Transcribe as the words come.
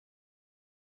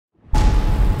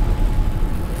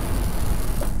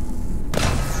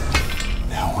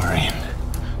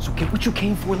Get what you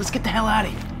came for. Let's get the hell out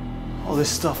of here. All this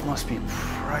stuff must be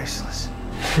priceless.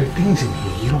 There are things in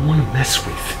here you don't want to mess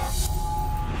with.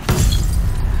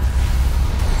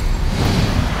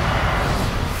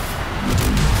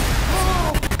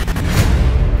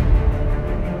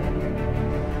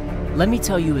 Let me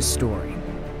tell you a story.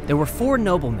 There were 4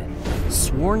 noblemen,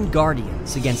 sworn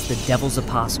guardians against the devil's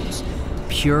apostles,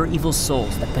 pure evil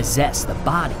souls that possess the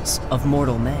bodies of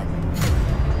mortal men.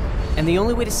 And the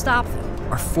only way to stop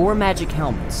them are 4 magic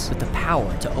helmets with the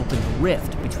power to open the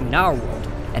rift between our world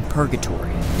and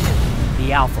purgatory.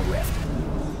 The Alpha Rift.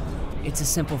 It's a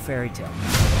simple fairy tale.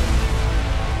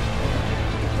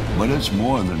 But it's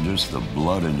more than just the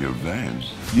blood in your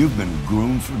veins. You've been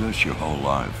groomed for this your whole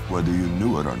life, whether you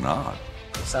knew it or not.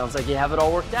 Sounds like you have it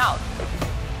all worked out.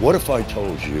 What if I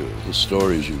told you the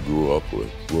stories you grew up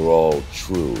with were all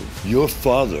true? Your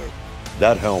father,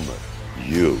 that helmet,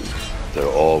 you, they're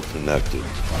all connected.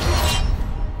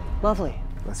 Lovely.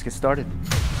 Let's get started.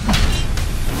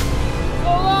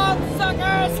 Hold on,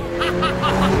 suckers!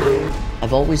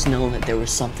 I've always known that there was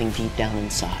something deep down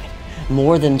inside.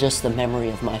 More than just the memory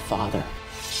of my father.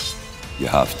 You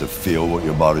have to feel what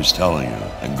your body's telling you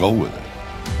and go with it.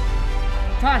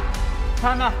 Time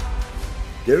out.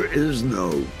 There is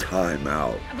no time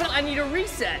out. But I need a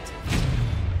reset.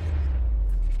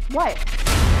 What?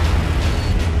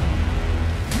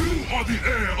 You are the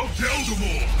heir of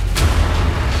Geldemort!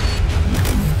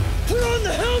 Put on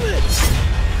the helmet!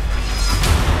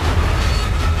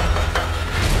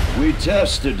 We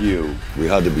tested you. We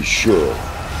had to be sure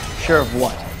Sure of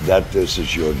what? that this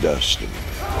is your destiny.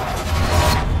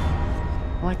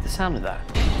 I like the sound of that.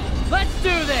 Let's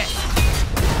do this!